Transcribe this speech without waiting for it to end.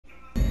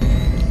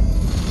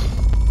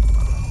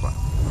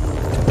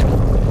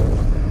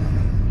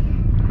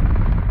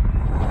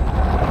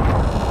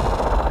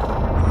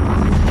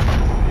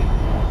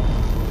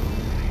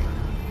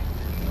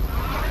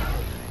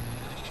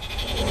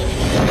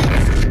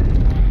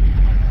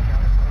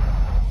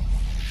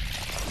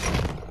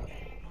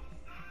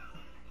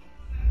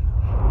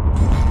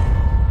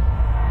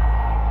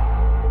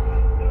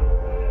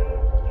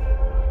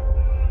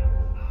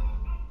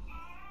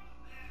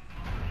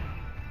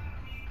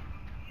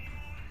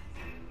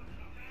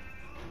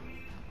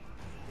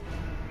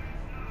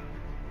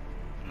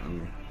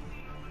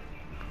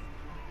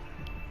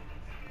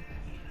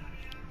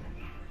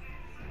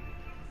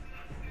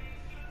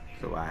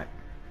bài.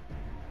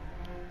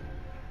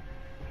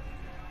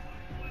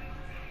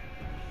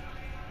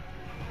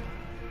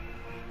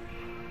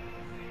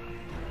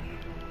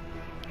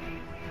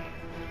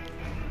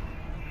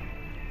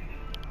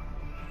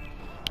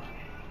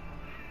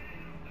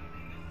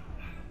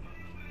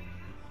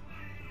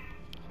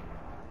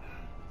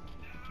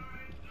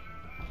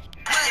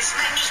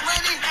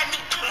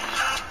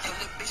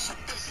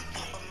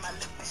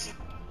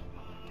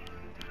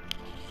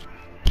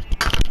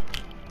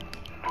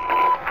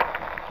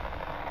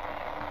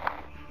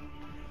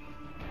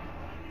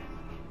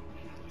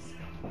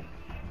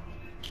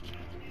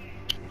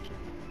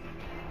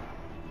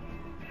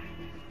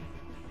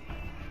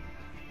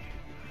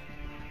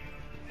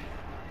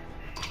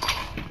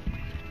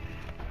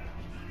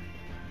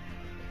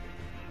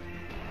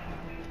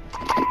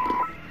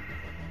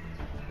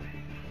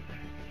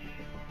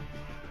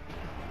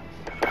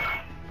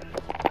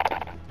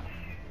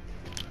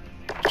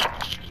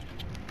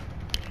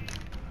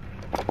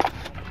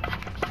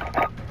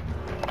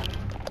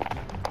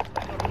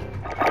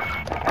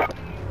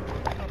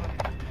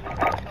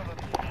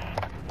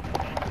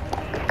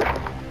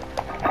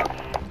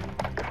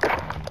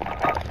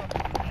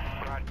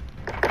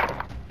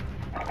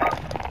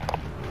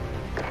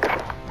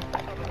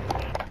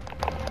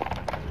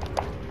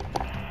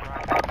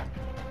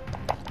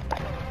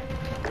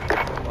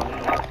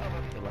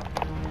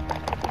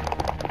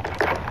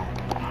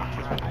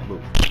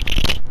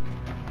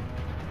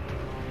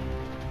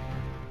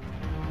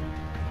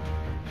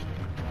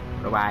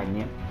 Bài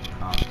nhé.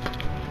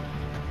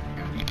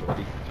 Đi bộ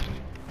đi.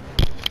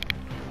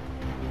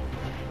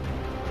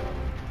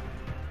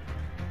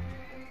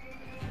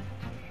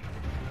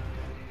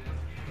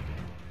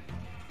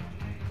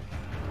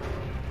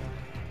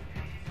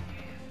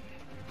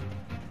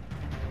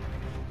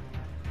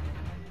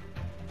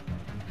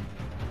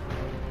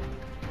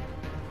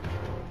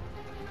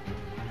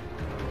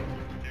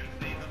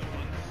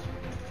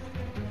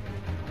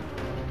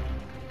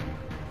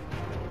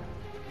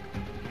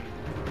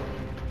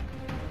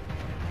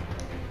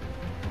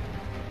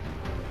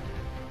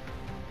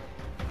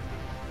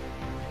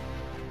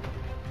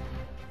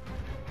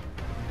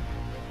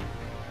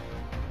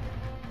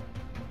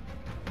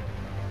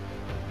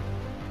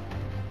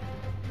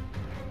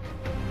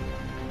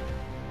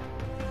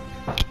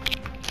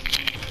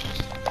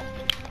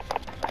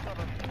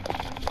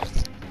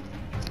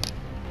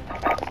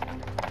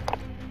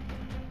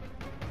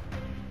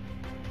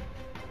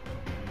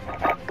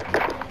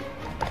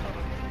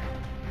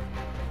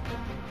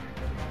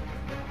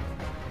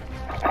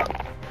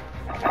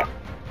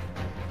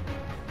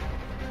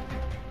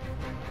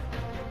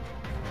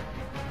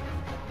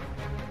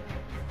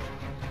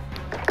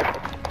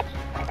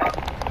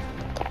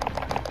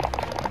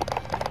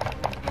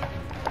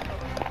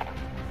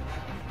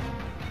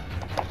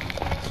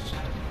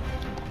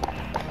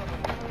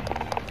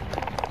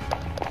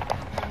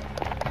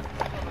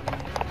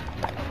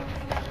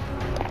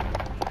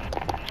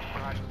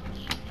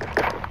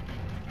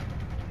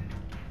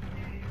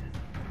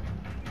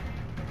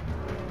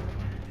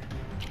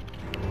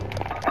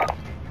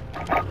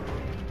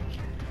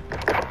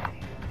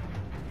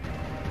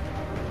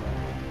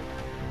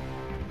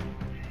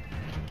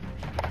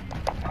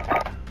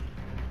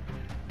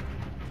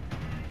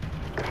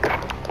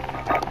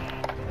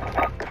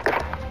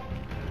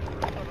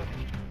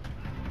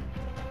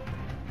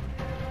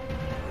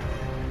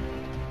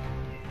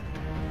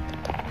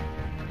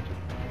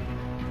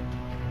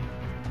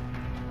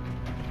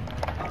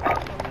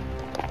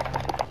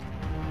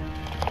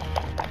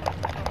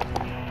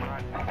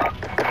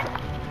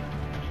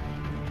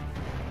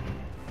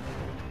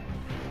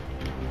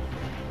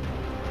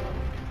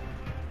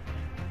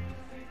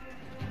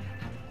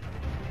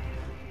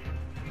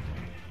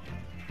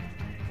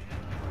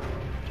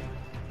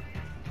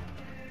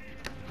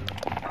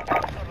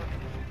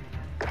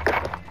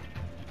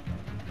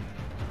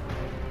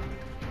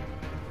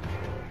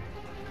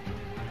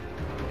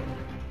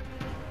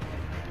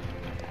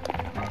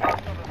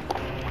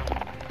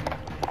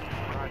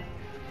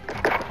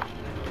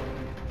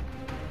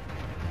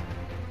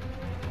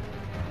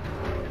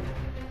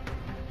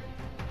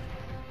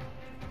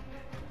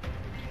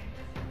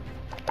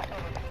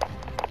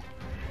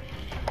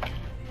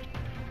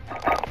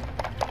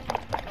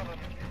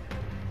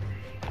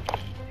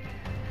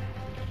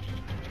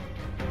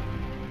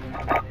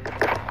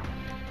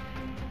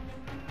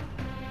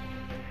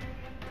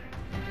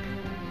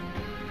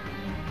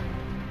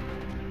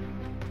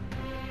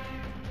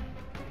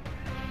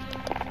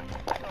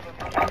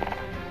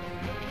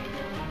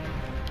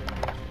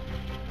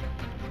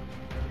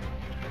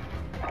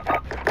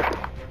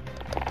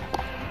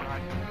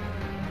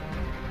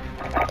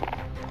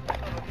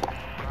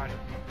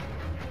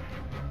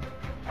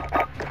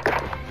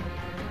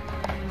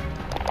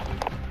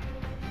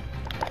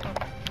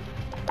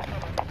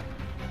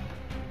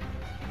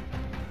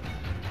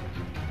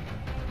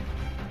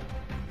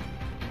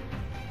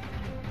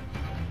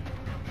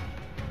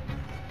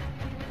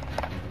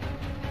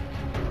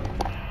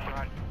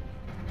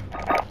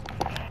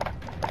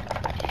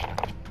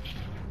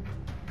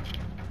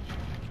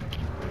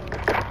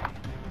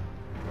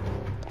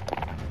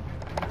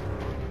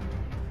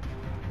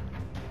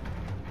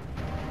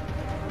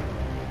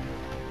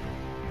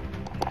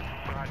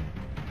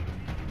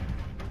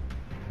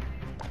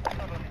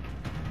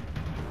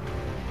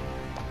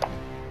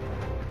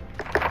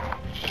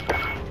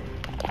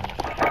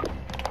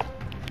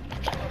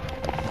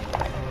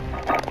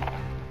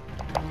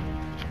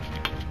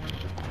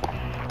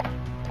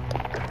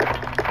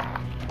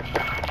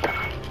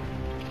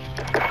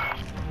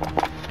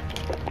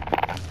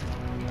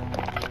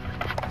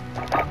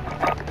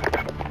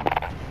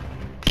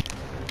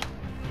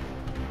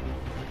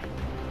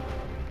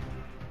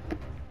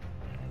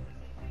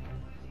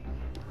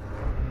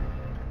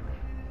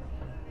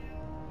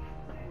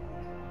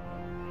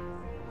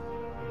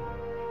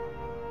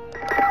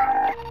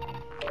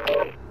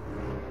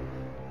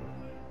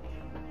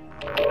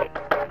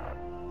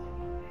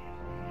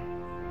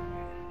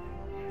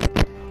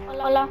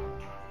 Hola.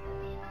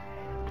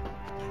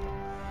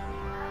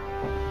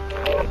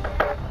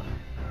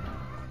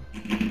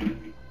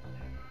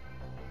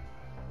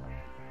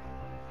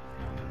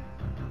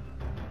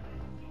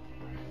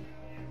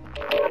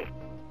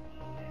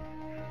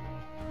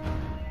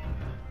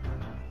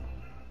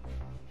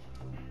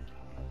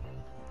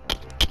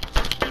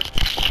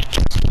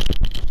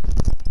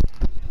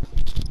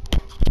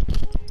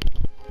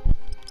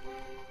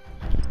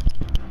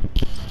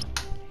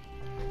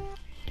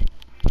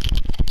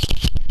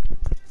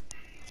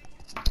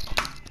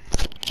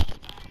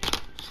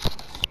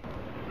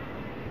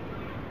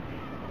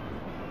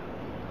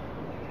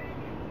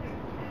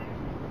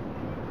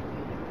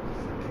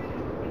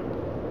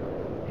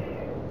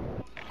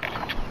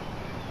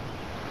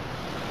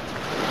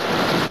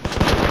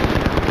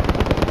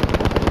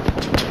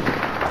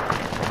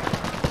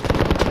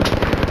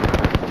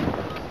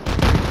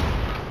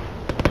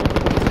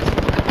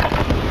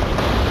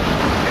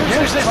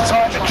 Use this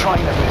time to train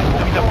a bit.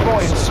 We'll be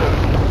deploying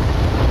soon.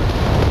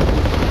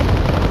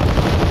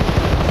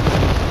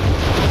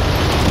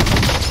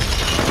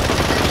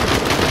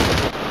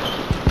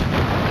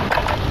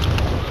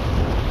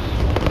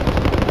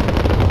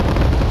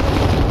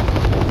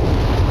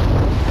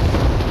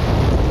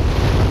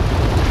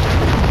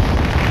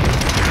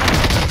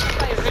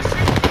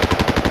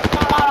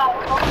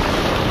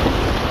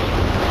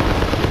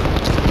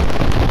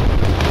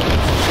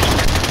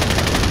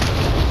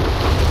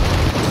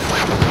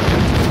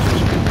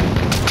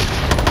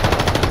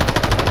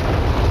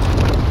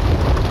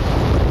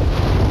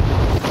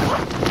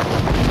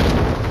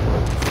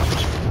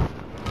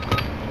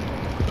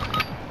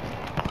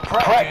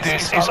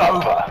 Practice is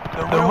over.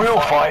 The real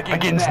fight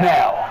begins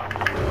now.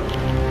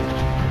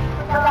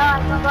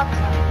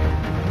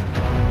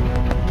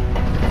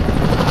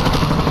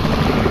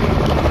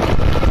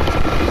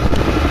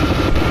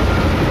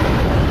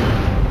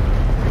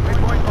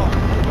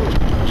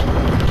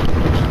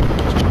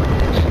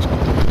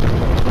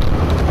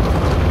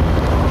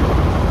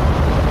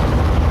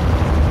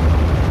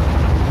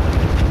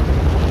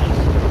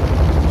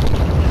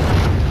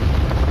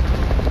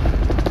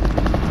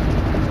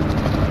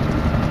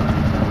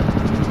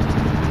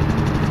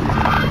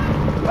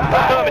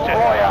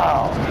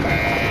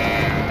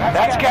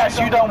 That's gas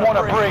you don't want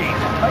to breathe.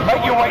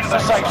 Make your way to the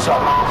safe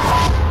zone.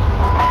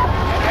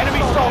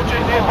 Enemy soldier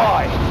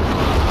nearby.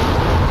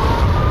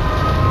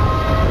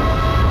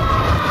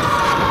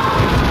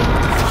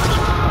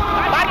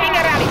 Marking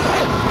a rally.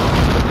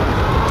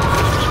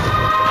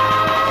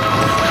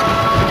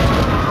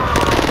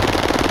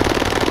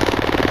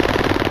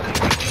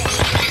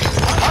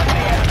 Hunt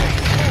the enemy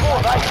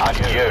before they hunt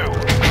you.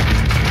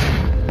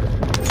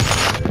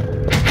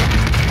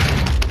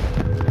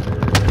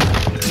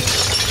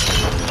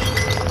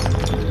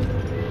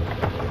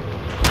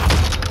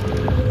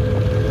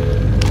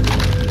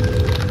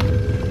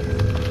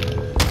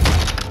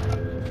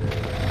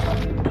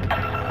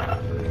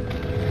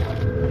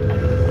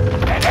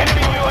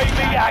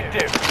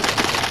 Active.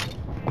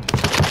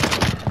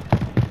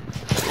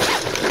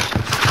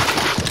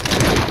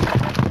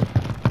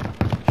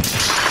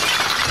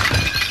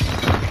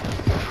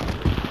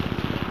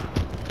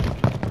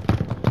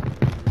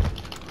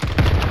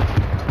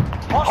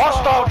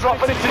 Hostile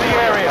dropping into the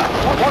area.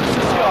 Watch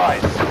the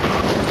skies.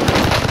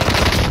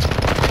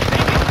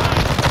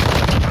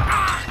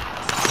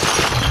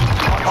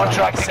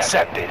 Contract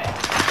accepted.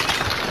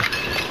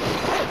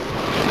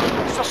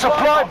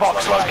 Supply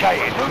box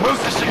located. Move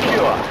to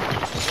secure.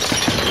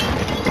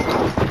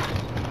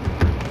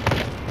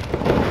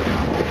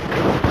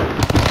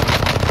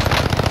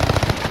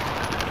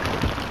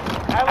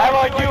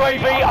 Allied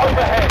UAV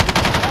overhead.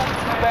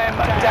 Them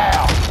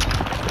down.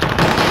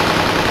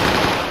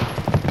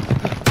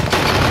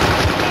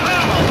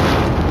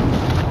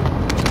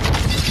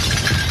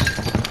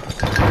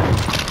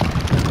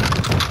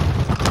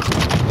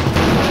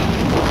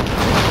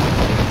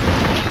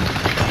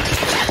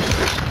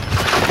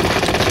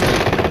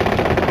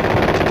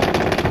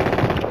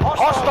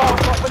 Hostile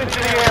dropping into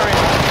the area.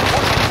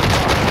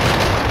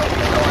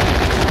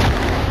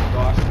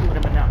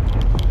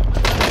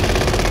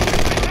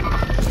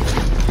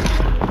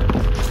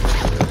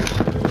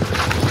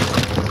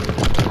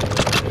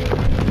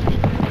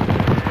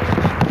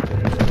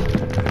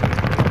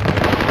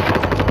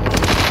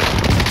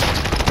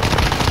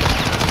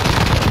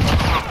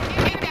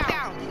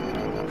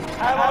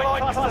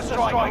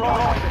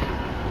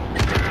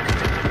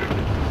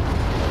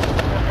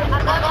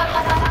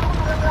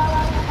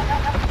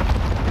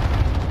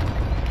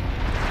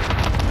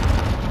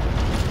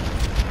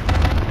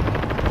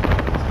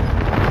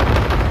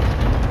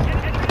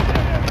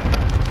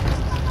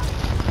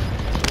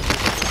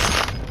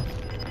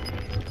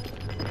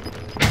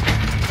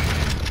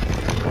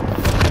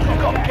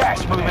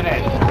 moving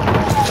in.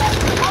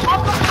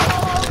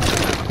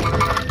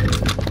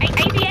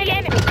 ABA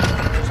enemy.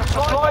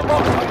 Supply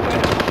box moving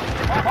in.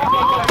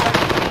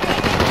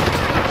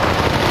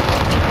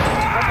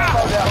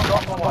 Loadout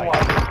drop on the way.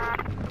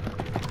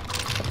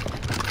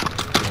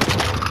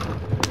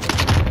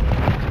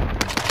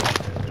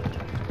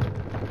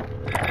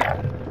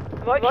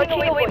 Marking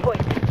the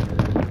waypoint.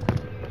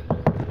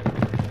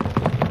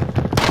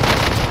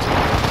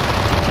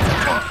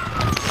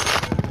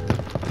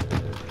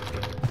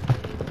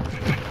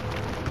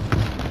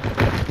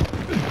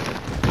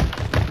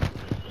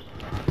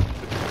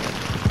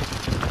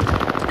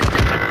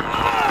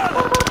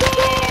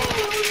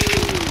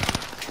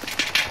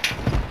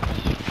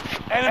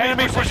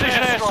 Enemy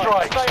precision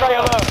airstrike. Stay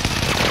alert.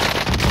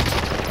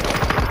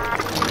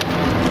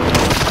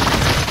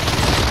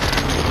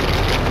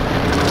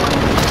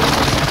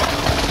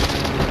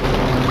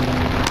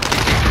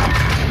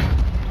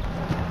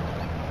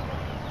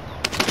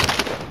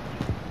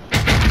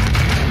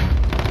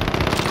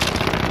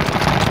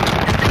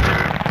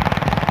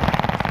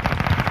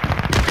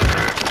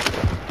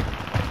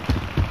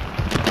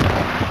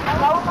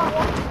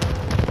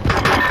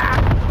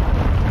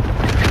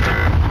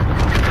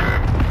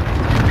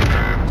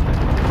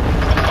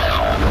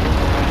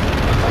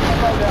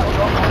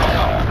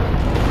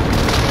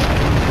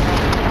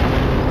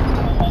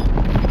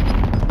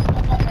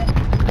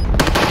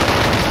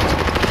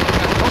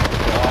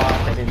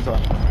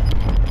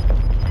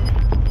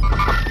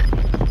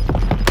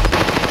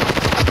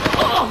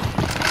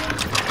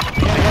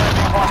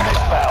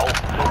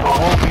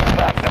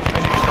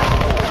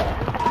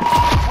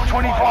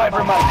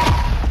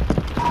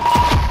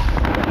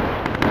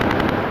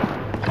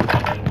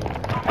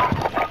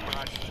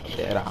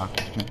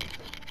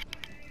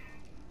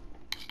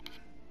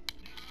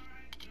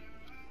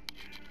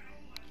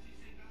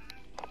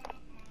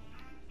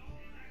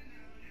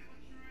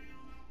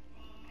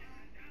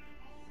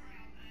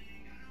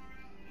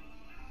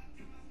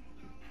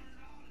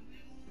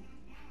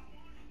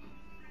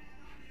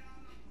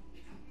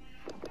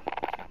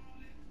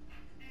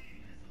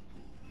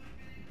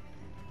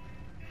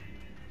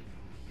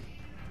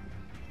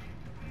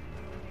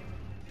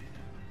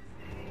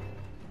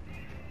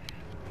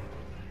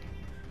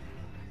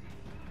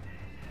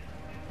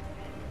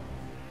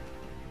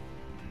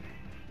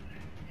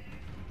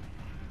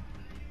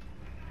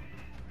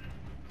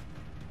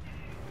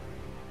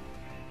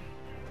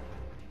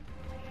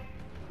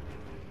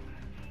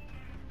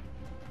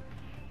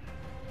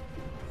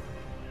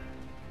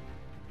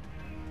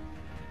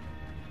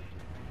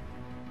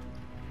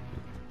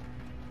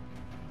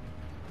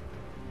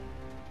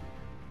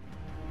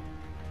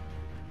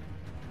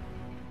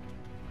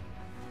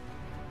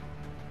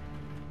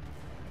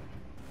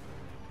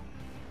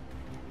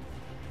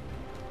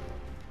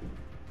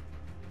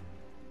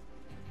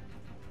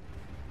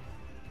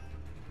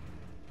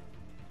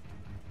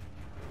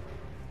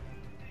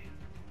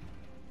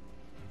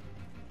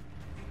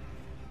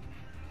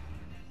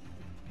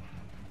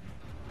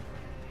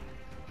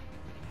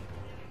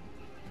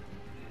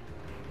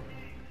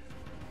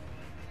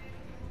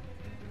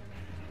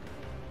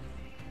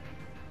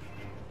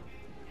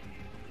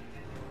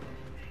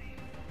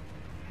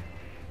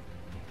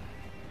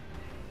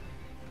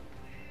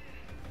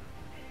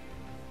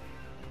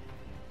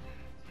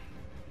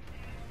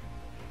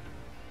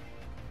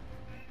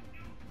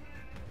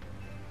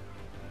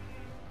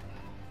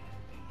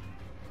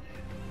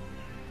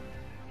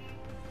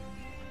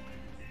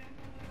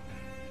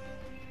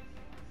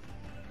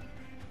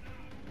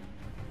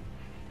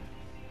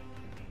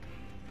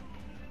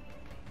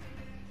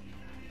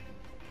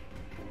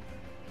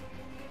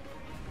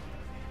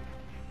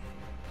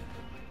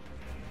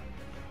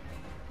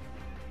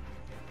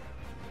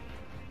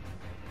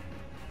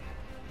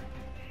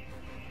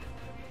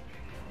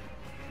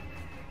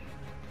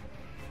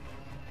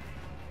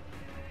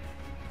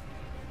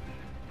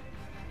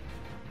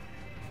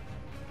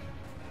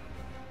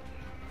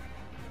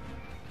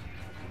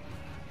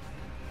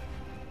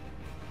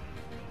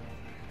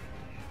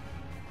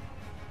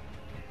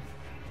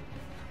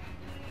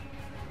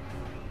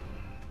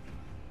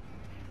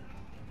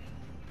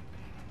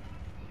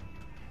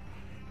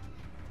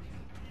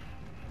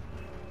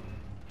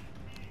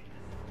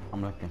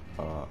 I'm looking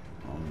for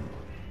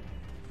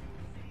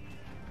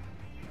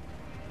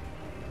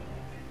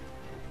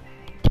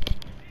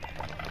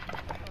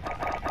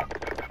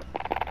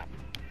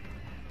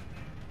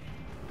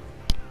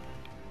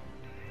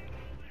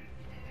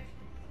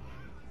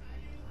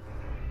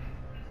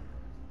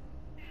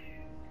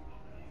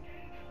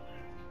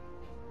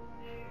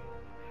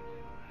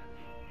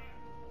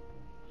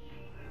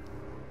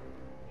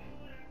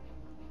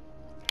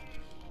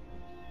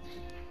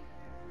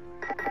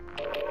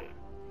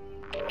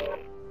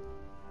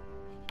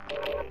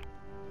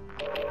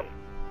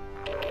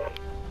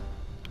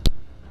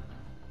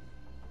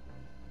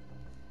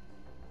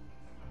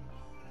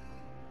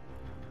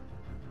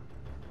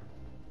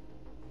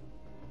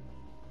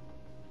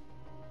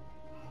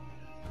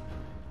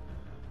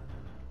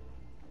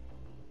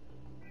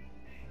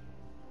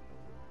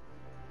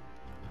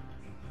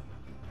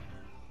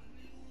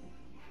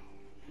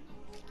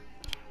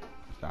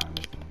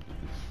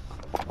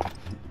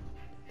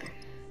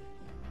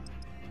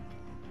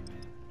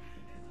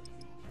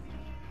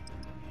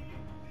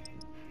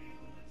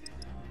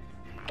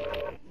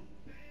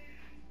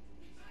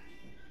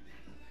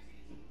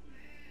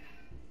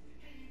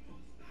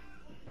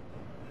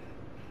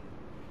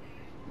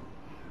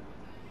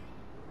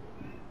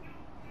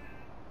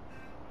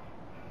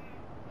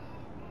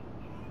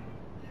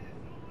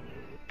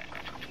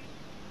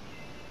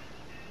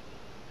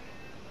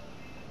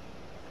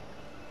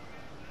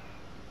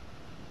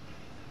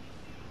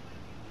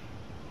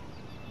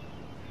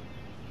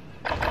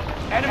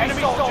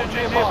Enemy soldier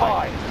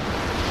nearby.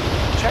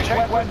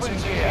 Check weapons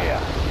and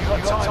gear. You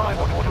got time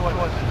for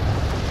deployment.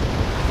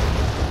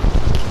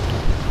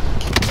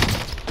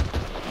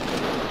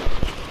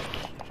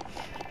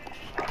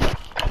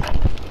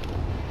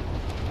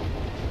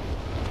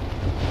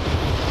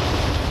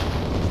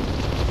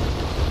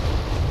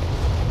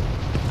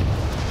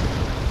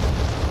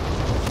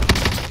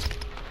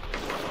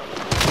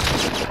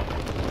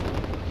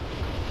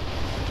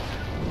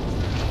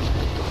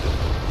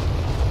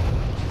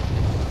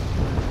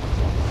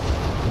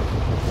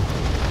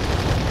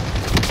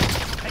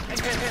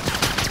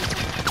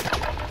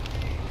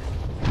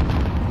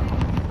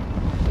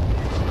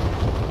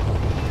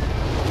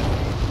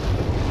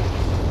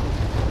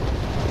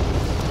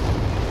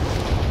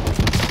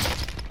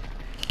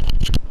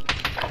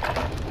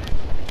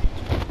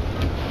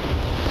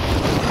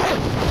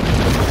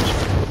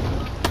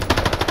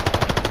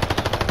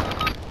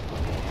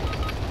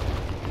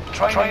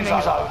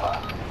 Training's over.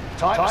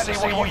 Time to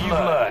see what you've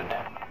learned.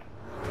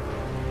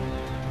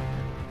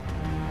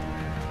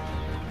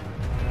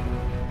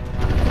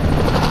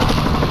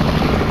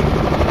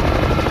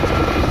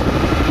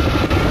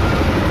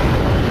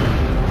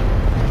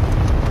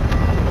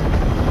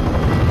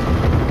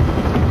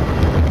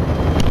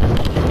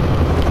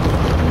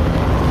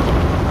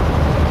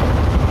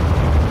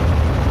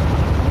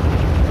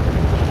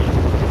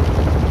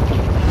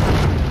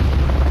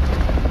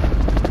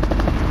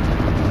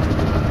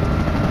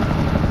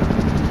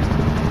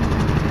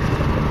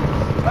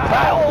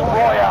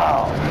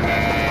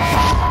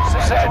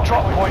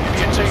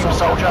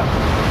 Soldier.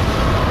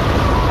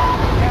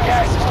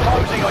 Gas is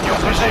closing on your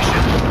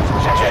position.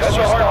 Suggest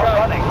you start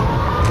running.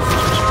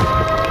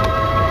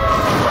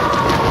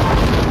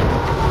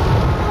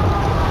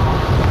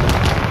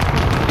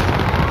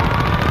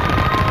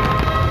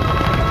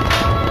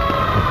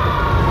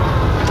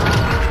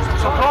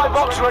 Supply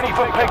box ready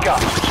for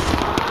pickup.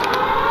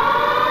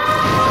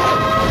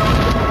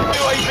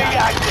 UAV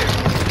active.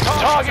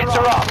 Targets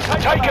are up.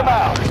 Take them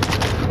out.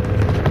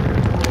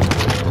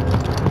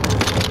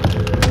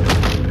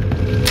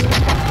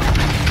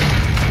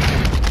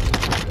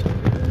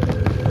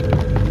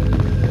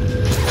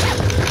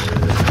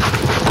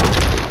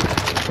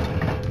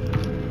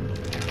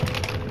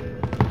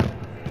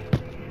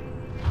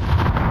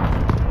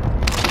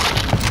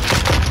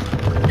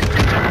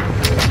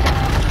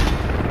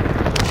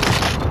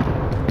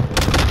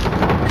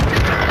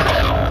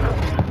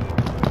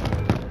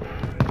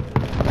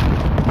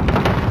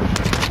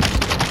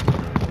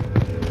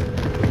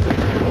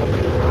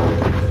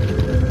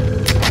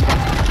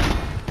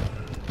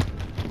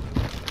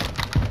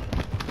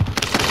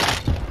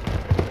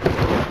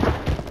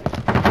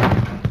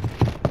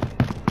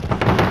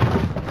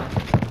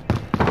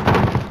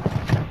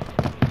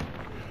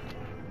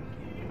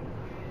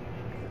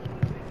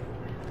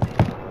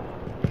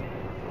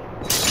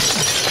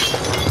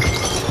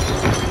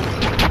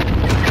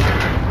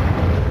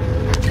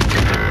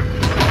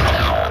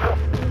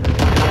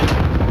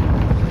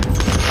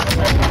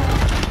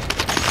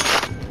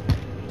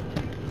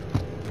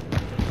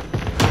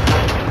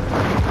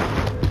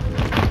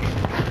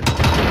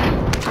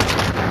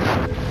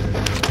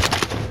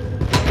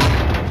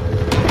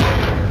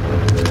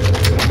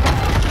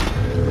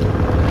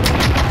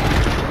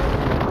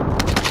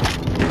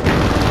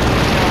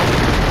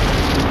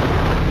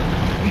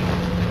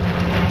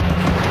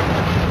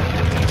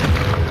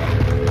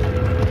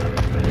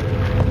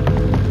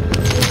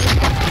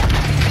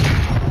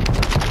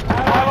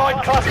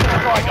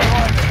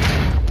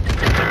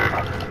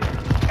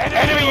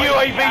 Enemy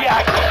UAV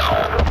active.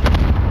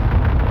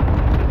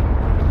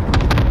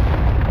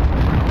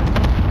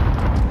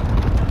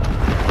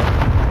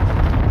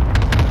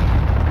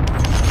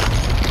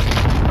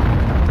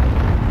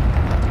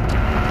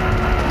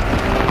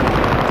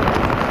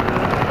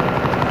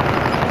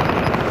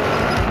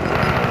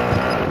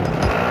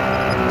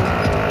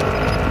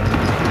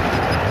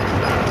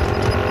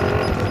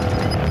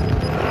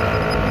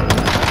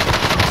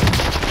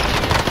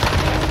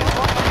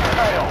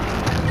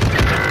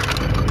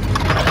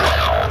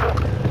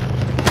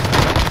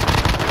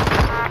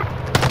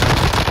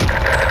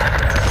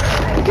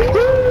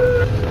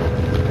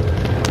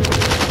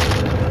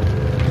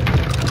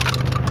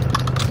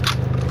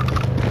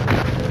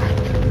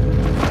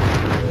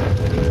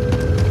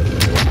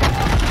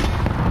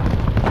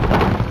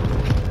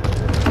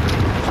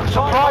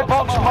 Supply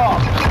box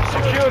marked.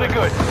 Secure the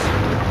goods.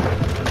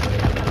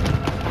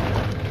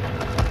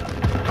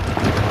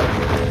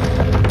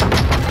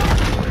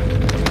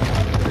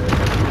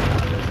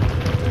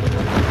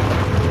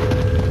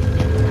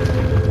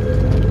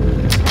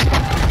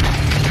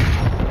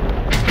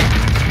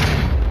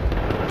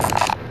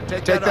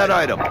 Take that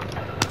item.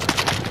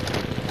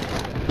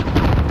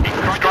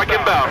 Strike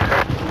inbound.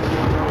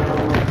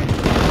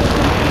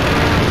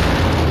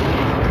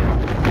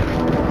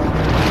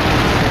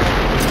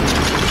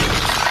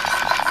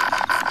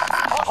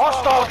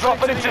 Hostile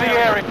dropping into the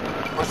area.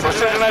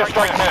 Precision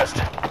airstrike nest.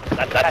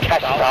 That's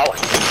cash out.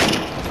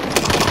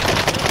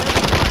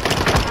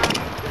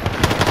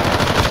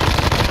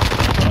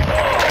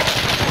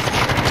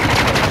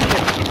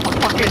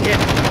 fucking hit.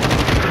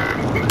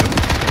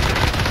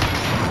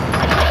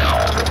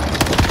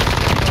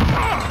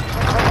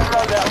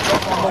 Loadout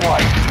drop on the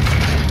way.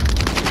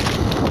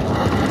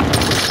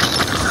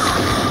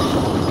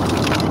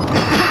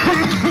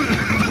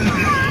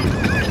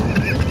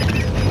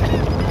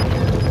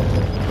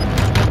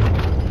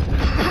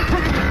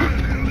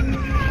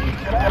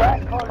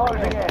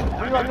 Closing in.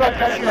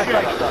 Relocating the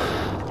safe zone.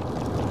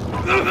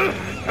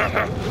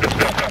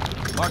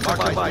 Mark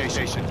my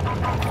station.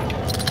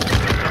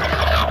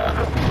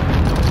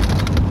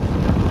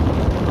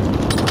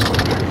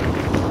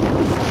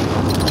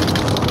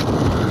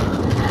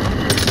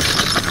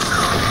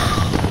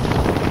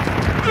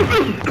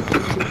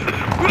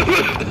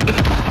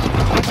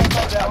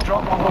 Loadout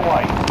drop on the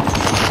way.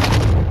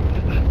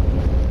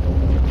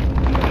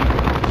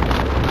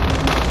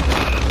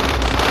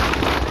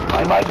 I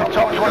made the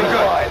top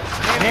 25.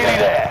 Nearly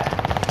there.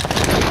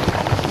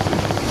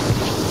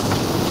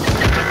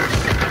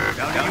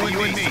 Down to you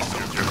and me,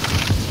 soldier.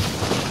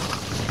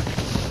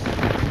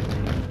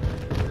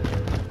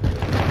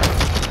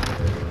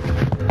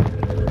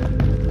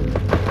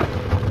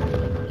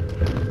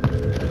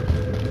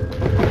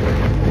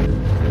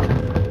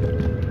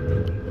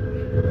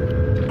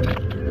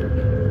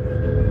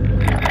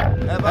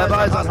 Have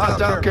eyes on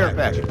hostile care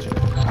package.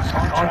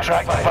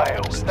 Contract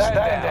failed.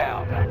 Stand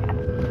down.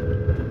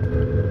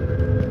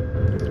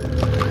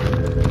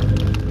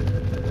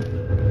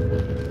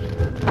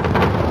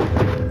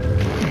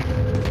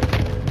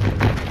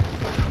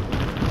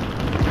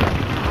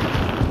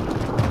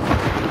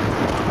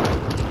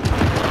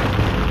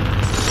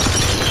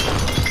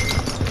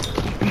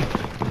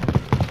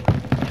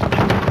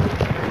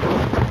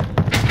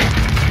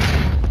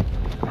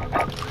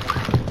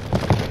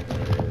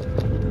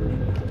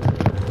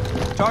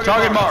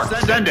 Target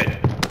marked. Send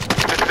it.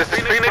 This is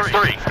Phoenix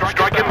 3.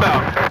 Strike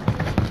inbound.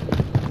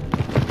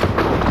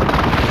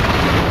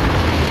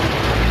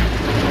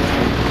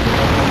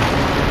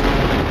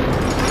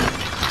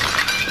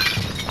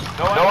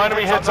 No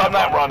enemy hits on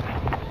that run.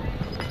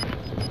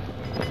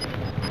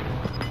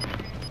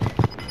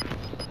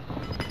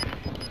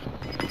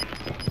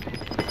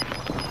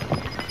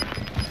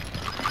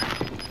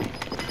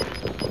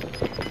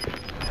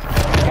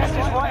 Gas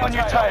is right on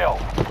your tail.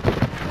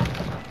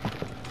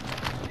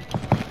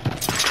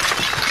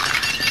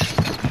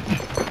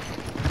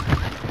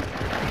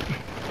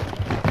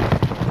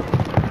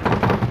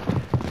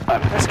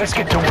 Let's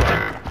get to work.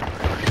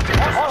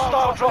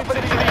 Hostile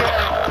dropping into the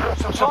area.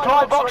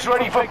 Supply box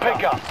ready for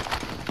pickup.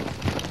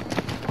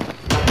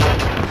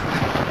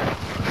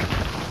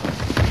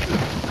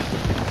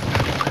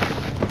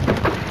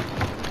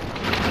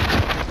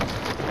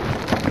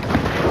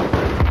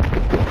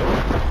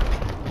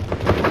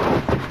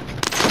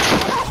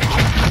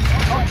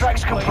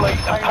 Contract's complete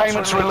and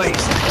payments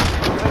released.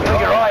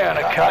 Got your eye on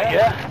a cut,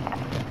 yeah?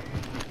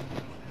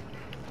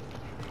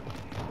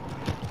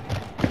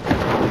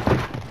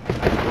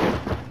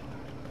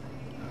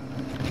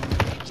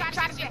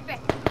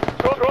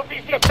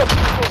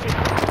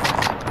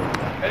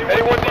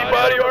 Anyone need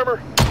body armor?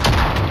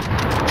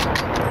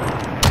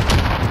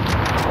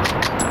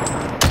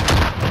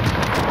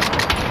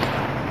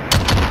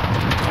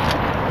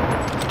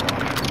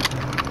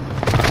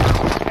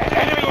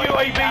 Enemy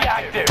UAV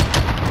active.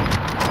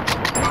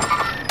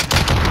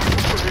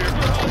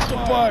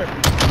 Fire.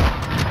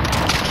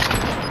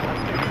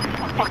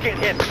 Fucking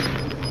hit.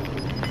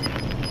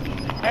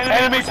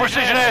 Enemy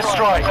precision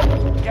airstrike.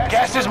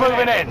 Gas is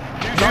moving in.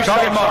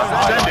 Target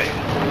marked. Send it.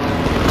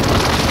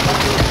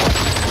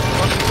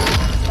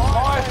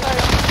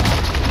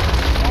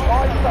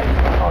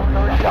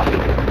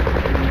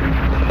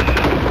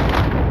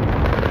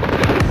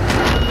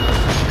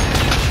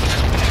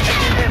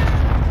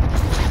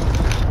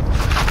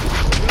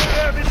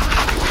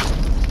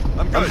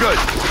 I'm good.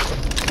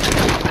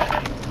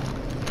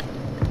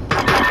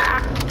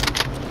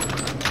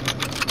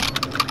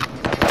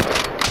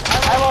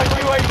 Allied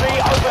UAV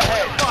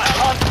overhead.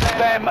 Hunt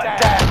them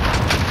down.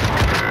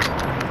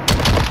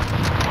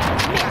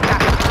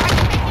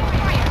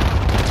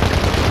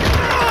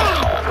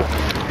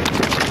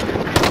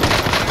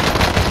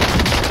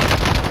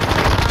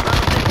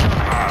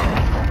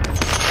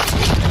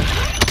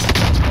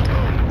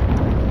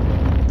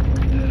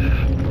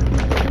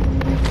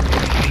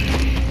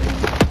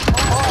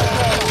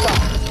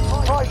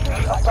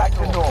 Back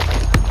to normal.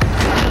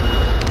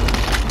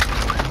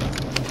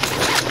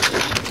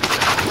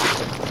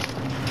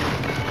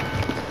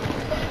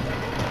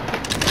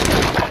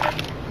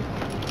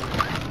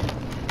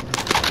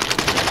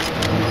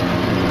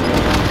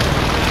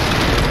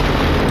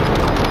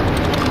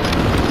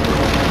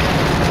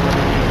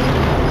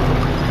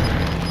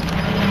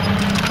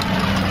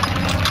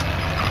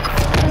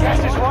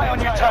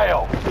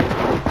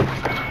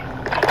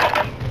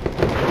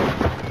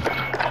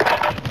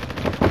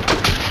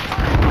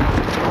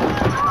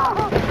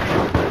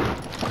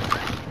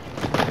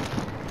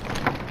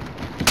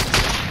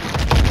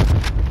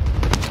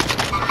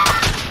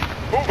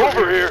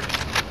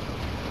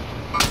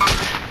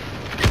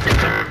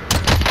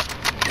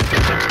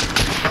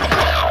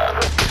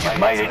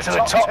 into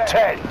the top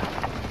 10.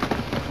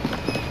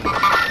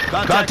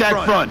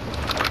 Contact front.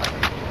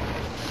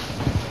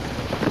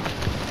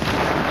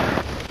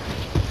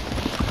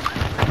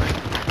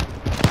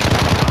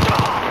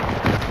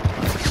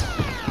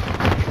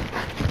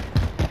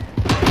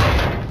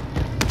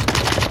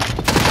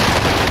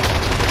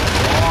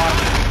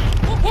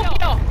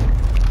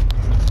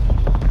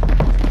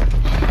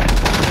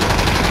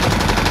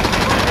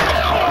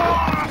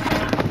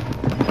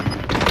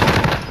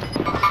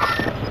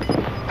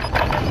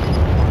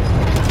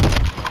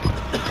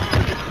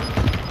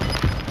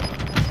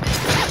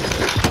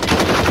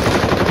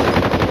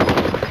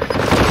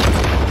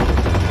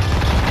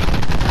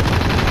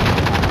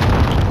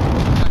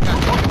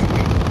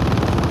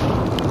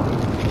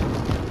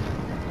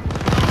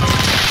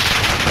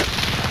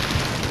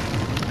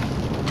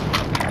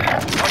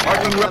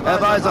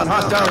 Have eyes on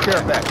hostile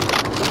care package.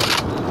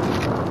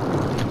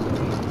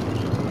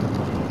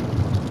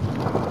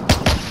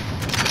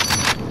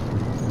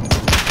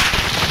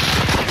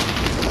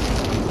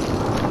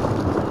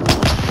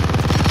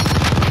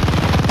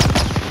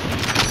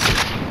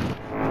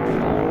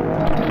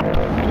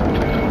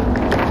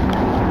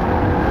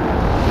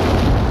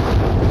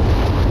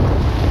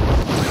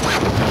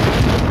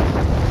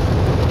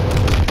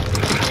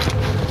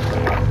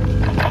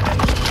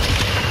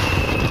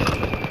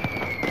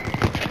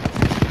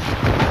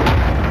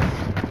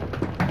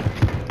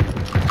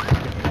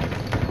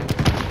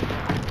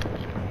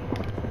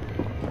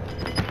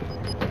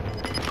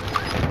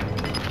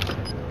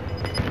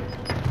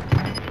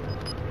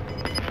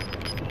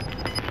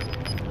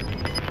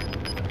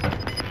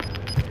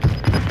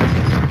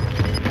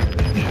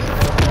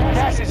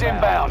 Gas is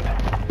inbound.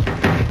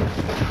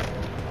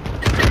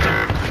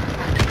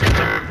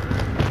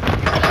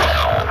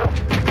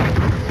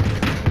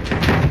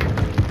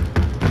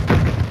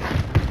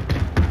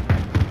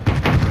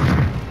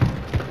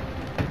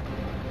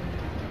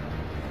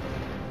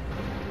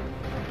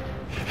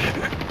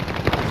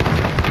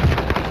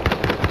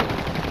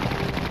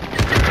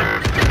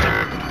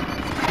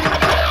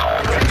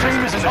 The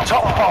team is in the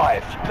top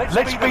 5.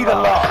 Let's be the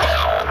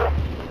last.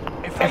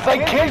 If they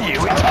kill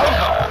you, it's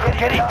over.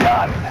 Get it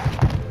done.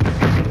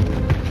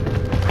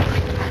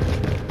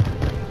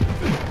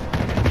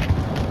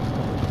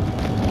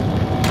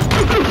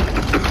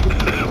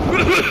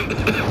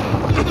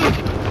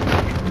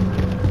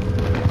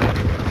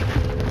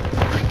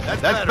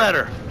 That's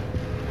better.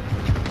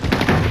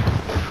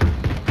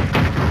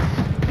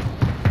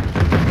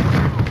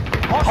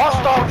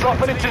 Hostile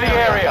dropping into the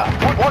area.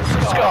 Watch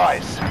the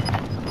skies.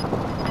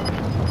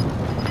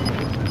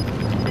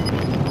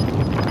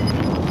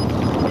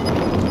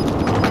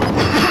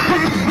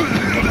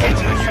 Get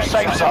to the new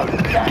safe zone.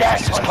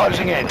 Gas is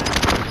closing in.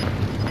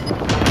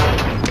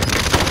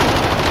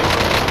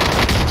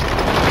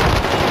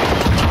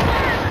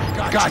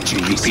 Got you,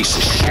 you piece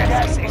of shit.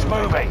 Gas is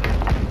moving.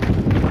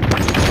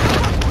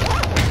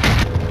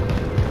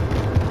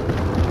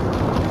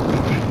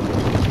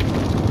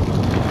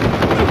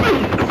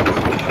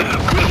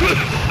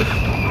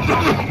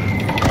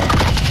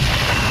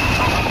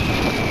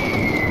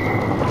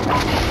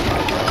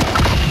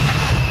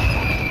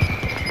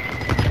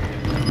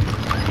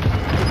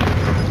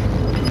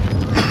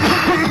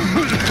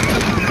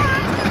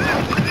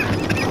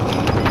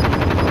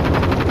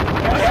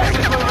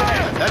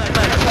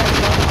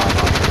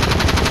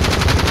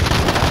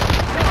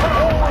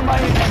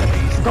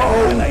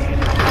 Go!